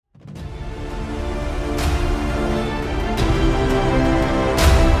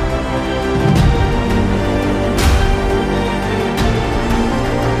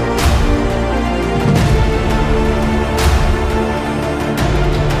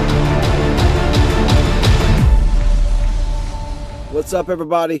What's up,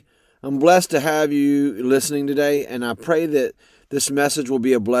 everybody? I'm blessed to have you listening today, and I pray that this message will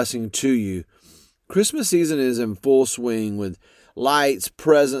be a blessing to you. Christmas season is in full swing with lights,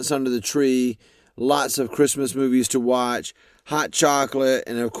 presents under the tree, lots of Christmas movies to watch, hot chocolate,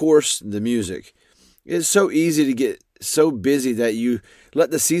 and of course, the music. It's so easy to get so busy that you let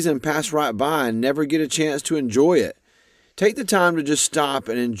the season pass right by and never get a chance to enjoy it. Take the time to just stop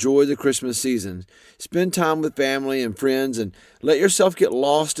and enjoy the Christmas season. Spend time with family and friends and let yourself get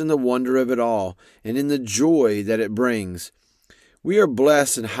lost in the wonder of it all and in the joy that it brings. We are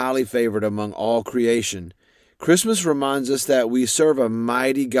blessed and highly favored among all creation. Christmas reminds us that we serve a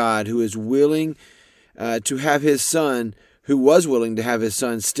mighty God who is willing to have his son, who was willing to have his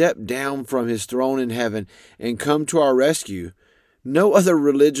son step down from his throne in heaven and come to our rescue. No other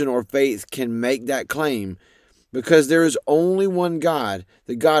religion or faith can make that claim, because there is only one God,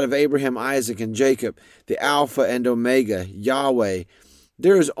 the God of Abraham, Isaac, and Jacob, the Alpha and Omega, Yahweh.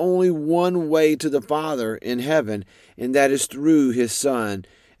 There is only one way to the Father in heaven, and that is through his Son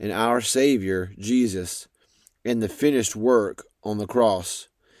and our Savior, Jesus, and the finished work on the cross.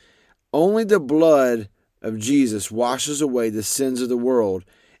 Only the blood of Jesus washes away the sins of the world,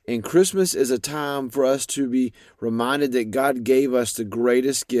 and Christmas is a time for us to be reminded that God gave us the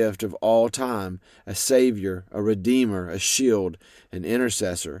greatest gift of all time, a Savior, a Redeemer, a shield, an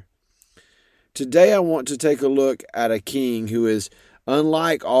intercessor. Today I want to take a look at a king who is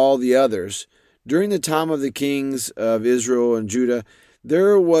unlike all the others. During the time of the kings of Israel and Judah,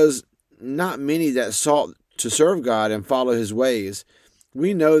 there was not many that sought to serve God and follow his ways.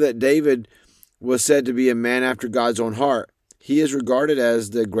 We know that David was said to be a man after God's own heart. He is regarded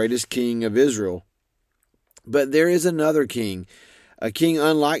as the greatest king of Israel. But there is another king, a king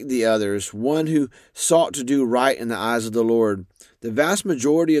unlike the others, one who sought to do right in the eyes of the Lord. The vast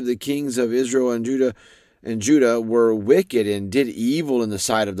majority of the kings of Israel and Judah were wicked and did evil in the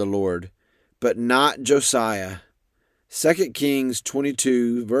sight of the Lord, but not Josiah. 2 Kings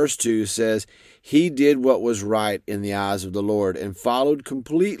 22 verse 2 says, "He did what was right in the eyes of the Lord and followed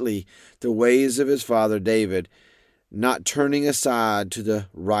completely the ways of his father David, not turning aside to the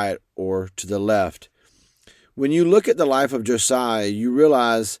right or to the left." When you look at the life of Josiah, you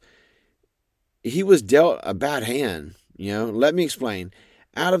realize he was dealt a bad hand. Let me explain.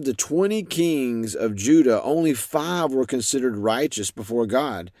 Out of the 20 kings of Judah, only 5 were considered righteous before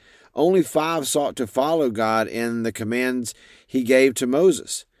God. Only 5 sought to follow God in the commands he gave to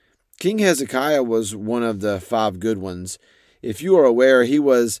Moses. King Hezekiah was one of the 5 good ones. If you are aware, he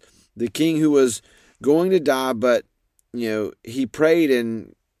was the king who was going to die, but he prayed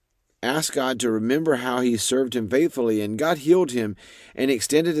and asked God to remember how he served him faithfully, and God healed him and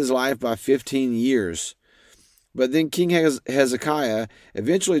extended his life by 15 years. But then King Hezekiah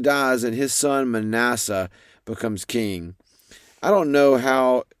eventually dies, and his son Manasseh becomes king. I don't know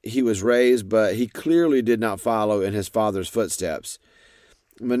how he was raised, but he clearly did not follow in his father's footsteps.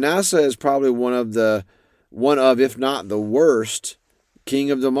 Manasseh is probably one of, if not the worst, king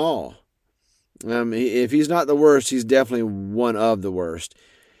of them all. If he's not the worst, he's definitely one of the worst.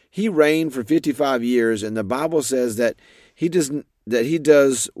 He reigned for 55 years, and the Bible says that he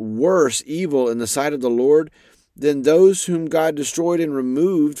does worse evil in the sight of the Lord than those whom God destroyed and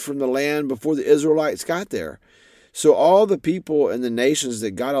removed from the land before the Israelites got there. So all the people and the nations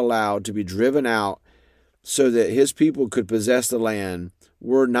that God allowed to be driven out so that his people could possess the land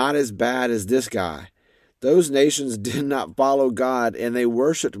were not as bad as this guy. Those nations did not follow God, and they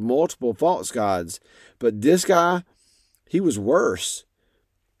worshipped multiple false gods. But this guy, he was worse.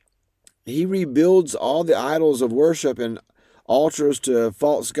 He rebuilds all the idols of worship and altars to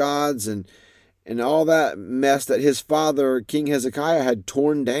false gods and all that mess that his father, King Hezekiah, had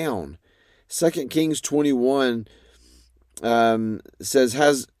torn down. 2 Kings 21 says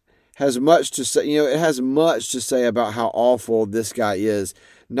has much to say. It has much to say about how awful this guy is.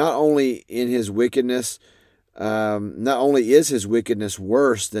 Not only in his wickedness, not only is his wickedness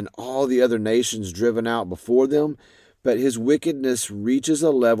worse than all the other nations driven out before them, but his wickedness reaches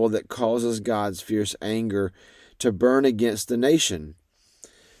a level that causes God's fierce anger to burn against the nation.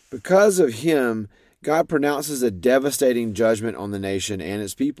 Because of him, God pronounces a devastating judgment on the nation and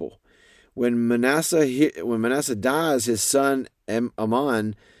its people. When Manasseh dies, his son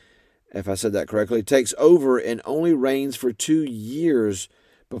Amon, if I said that correctly, takes over and only reigns for 2 years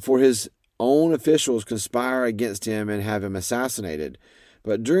before his own officials conspire against him and have him assassinated.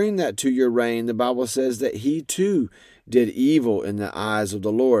 But during that 2-year reign, the Bible says that he too did evil in the eyes of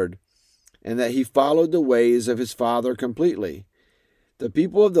the Lord, and that he followed the ways of his father completely. The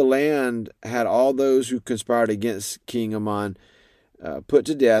people of the land had all those who conspired against King Amon put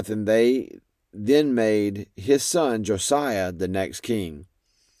to death, and they then made his son Josiah the next king.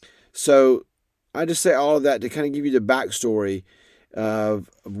 So I just say all of that to kind of give you the backstory of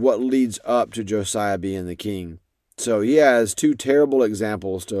what leads up to Josiah being the king. So he has two terrible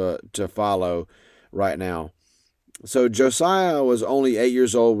examples to follow right now. So Josiah was only 8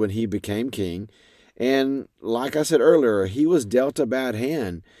 years old when he became king. And like I said earlier, he was dealt a bad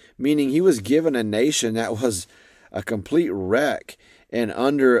hand, meaning he was given a nation that was a complete wreck and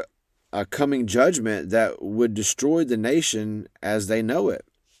under a coming judgment that would destroy the nation as they know it.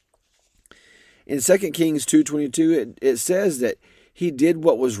 In 2 Kings 2:22, it says that he did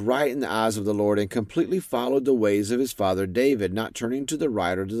what was right in the eyes of the Lord and completely followed the ways of his father David, not turning to the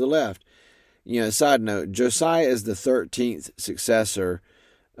right or to the left. Side note, Josiah is the 13th successor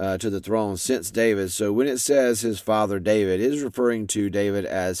to the throne since David. So when it says his father David, it is referring to David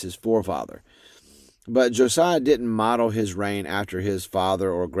as his forefather. But Josiah didn't model his reign after his father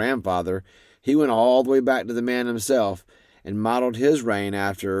or grandfather. He went all the way back to the man himself and modeled his reign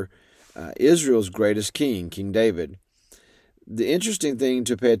after Israel's greatest king, King David. The interesting thing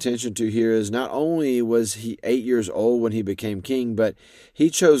to pay attention to here is not only was he 8 years old when he became king, but he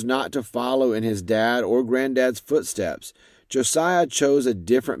chose not to follow in his dad or granddad's footsteps. Josiah chose a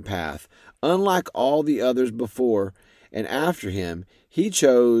different path. Unlike all the others before and after him, he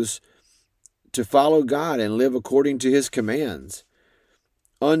chose to follow God and live according to his commands.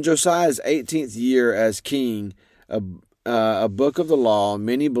 On Josiah's 18th year as king, a book of the law,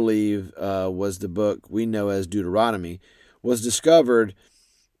 many believe was the book we know as Deuteronomy, was discovered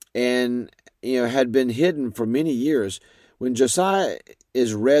and had been hidden for many years. When Josiah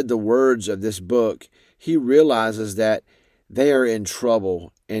is read the words of this book, he realizes that they are in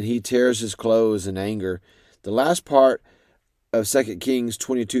trouble, and he tears his clothes in anger. The last part of 2 Kings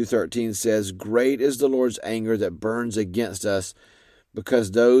 22:13 says, "Great is the Lord's anger that burns against us,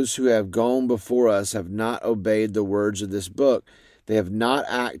 because those who have gone before us have not obeyed the words of this book. They have not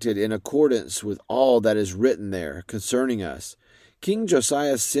acted in accordance with all that is written there concerning us." King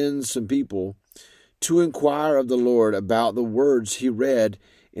Josiah sends some people to inquire of the Lord about the words he read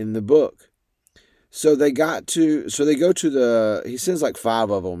in the book. So he sends like 5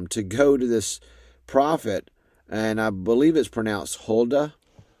 of them to go to this prophet, and I believe it's pronounced Huldah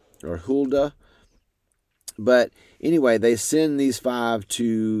or Huldah. But anyway, they send these 5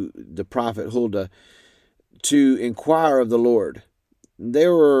 to the prophet Huldah to inquire of the Lord.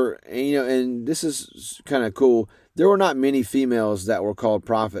 There were, and this is kind of cool, there were not many females that were called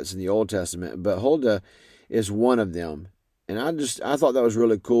prophets in the Old Testament, but Huldah is one of them. And I thought that was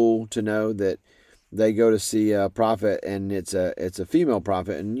really cool to know that they go to see a prophet and it's a female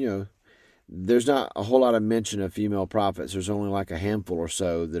prophet. And, there's not a whole lot of mention of female prophets. There's only like a handful or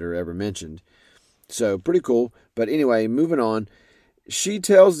so that are ever mentioned. So pretty cool. But anyway, moving on, she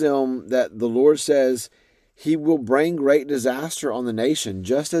tells them that the Lord says he will bring great disaster on the nation,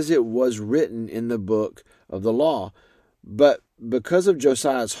 just as it was written in the book of the law. But because of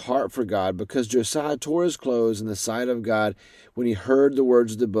Josiah's heart for God, because Josiah tore his clothes in the sight of God when he heard the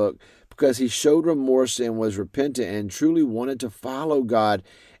words of the book, because he showed remorse and was repentant and truly wanted to follow God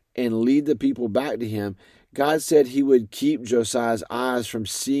and lead the people back to him, God said he would keep Josiah's eyes from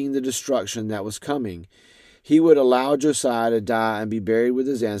seeing the destruction that was coming. He would allow Josiah to die and be buried with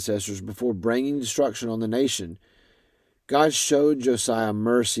his ancestors before bringing destruction on the nation. God showed Josiah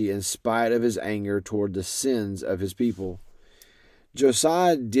mercy in spite of his anger toward the sins of his people.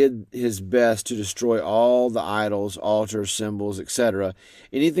 Josiah did his best to destroy all the idols, altars, symbols, etc.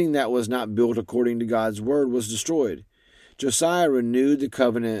 Anything that was not built according to God's word was destroyed. Josiah renewed the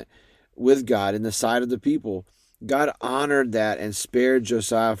covenant with God in the sight of the people. God honored that and spared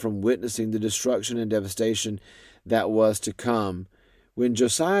Josiah from witnessing the destruction and devastation that was to come. When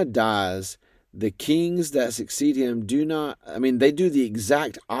Josiah dies, the kings that succeed him do the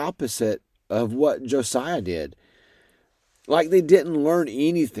exact opposite of what Josiah did. Like they didn't learn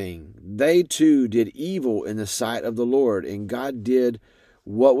anything. They too did evil in the sight of the Lord, and God did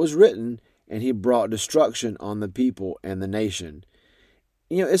what was written, and he brought destruction on the people and the nation.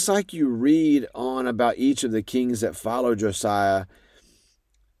 It's like you read on about each of the kings that followed Josiah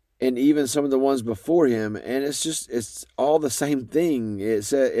and even some of the ones before him, and it's all the same thing.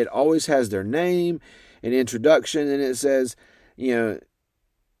 It always has their name, an introduction, and it says,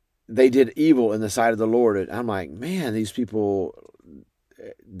 they did evil in the sight of the Lord. And I'm like, man, these people,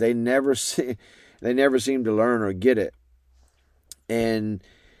 they never seem to learn or get it. And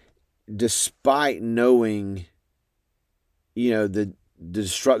despite knowing, the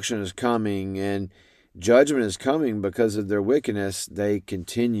destruction is coming and judgment is coming because of their wickedness, they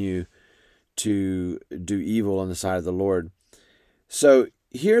continue to do evil on the side of the Lord. So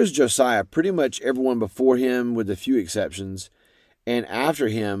here's Josiah. Pretty much everyone before him, with a few exceptions, and after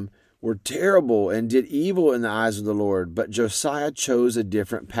him were terrible and did evil in the eyes of the Lord. But Josiah chose a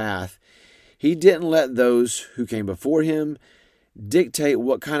different path. He didn't let those who came before him dictate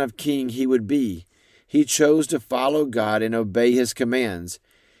what kind of king he would be. He chose to follow God and obey his commands.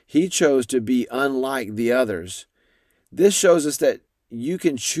 He chose to be unlike the others. This shows us that you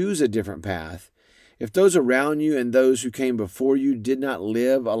can choose a different path. If those around you and those who came before you did not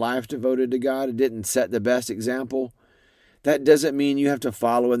live a life devoted to God and didn't set the best example, that doesn't mean you have to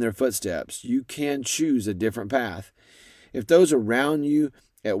follow in their footsteps. You can choose a different path. If those around you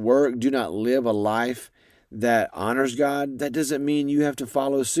at work do not live a life that honors God, that doesn't mean you have to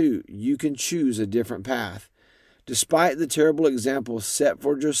follow suit. You can choose a different path. Despite the terrible example set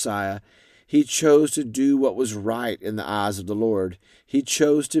for Josiah, he chose to do what was right in the eyes of the Lord. He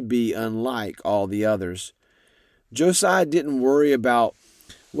chose to be unlike all the others. Josiah didn't worry about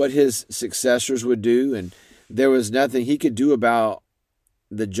what his successors would do, and there was nothing he could do about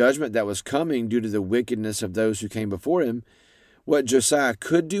the judgment that was coming due to the wickedness of those who came before him. What Josiah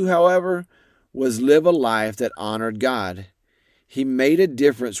could do, however, was live a life that honored God. He made a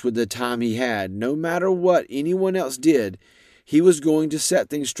difference with the time he had. No matter what anyone else did, he was going to set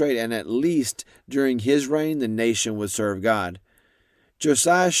things straight, and at least during his reign, the nation would serve God.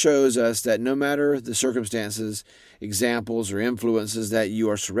 Josiah shows us that no matter the circumstances, examples, or influences that you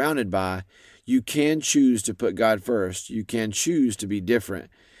are surrounded by, you can choose to put God first. You can choose to be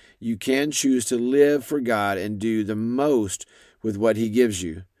different. You can choose to live for God and do the most with what he gives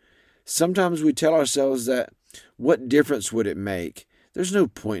you. Sometimes we tell ourselves that, what difference would it make? There's no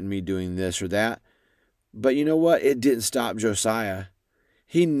point in me doing this or that. But you know what? It didn't stop Josiah.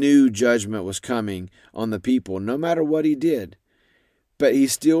 He knew judgment was coming on the people, no matter what he did. But he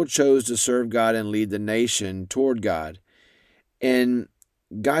still chose to serve God and lead the nation toward God. And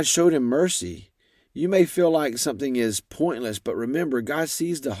God showed him mercy. You may feel like something is pointless, but remember, God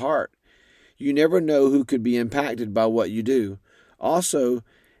sees the heart. You never know who could be impacted by what you do. Also,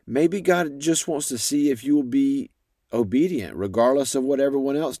 maybe God just wants to see if you will be obedient, regardless of what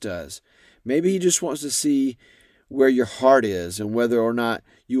everyone else does. Maybe he just wants to see where your heart is and whether or not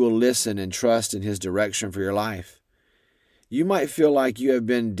you will listen and trust in his direction for your life. You might feel like you have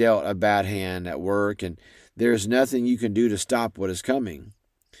been dealt a bad hand at work and there is nothing you can do to stop what is coming.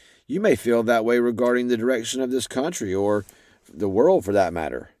 You may feel that way regarding the direction of this country or the world for that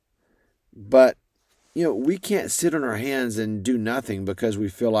matter. But, we can't sit on our hands and do nothing because we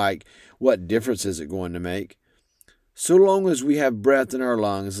feel like, what difference is it going to make? So long as we have breath in our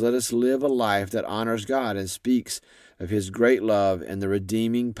lungs, let us live a life that honors God and speaks of his great love and the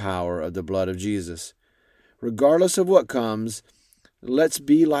redeeming power of the blood of Jesus. Regardless of what comes, let's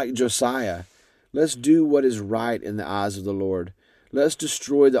be like Josiah. Let's do what is right in the eyes of the Lord. Let's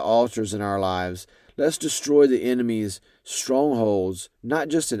destroy the altars in our lives. Let's destroy the enemy's strongholds, not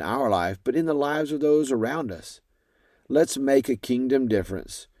just in our life, but in the lives of those around us. Let's make a kingdom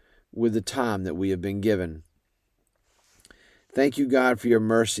difference with the time that we have been given. Thank you, God, for your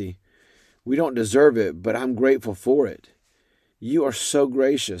mercy. We don't deserve it, but I'm grateful for it. You are so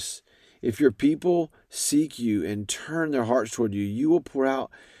gracious. If your people seek you and turn their hearts toward you, you will pour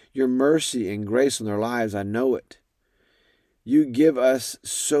out your mercy and grace on their lives. I know it. You give us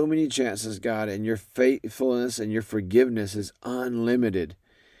so many chances, God, and your faithfulness and your forgiveness is unlimited.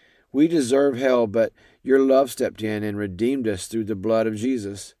 We deserve hell, but your love stepped in and redeemed us through the blood of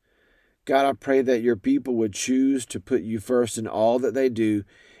Jesus. God, I pray that your people would choose to put you first in all that they do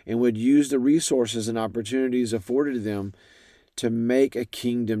and would use the resources and opportunities afforded to them to make a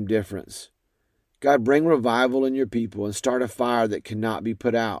kingdom difference. God, bring revival in your people and start a fire that cannot be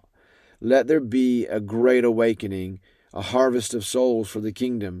put out. Let there be a great awakening, a harvest of souls for the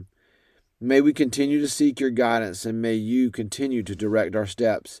kingdom. May we continue to seek your guidance, and may you continue to direct our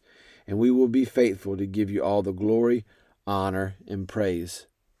steps, and we will be faithful to give you all the glory, honor, and praise.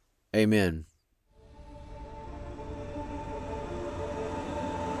 Amen.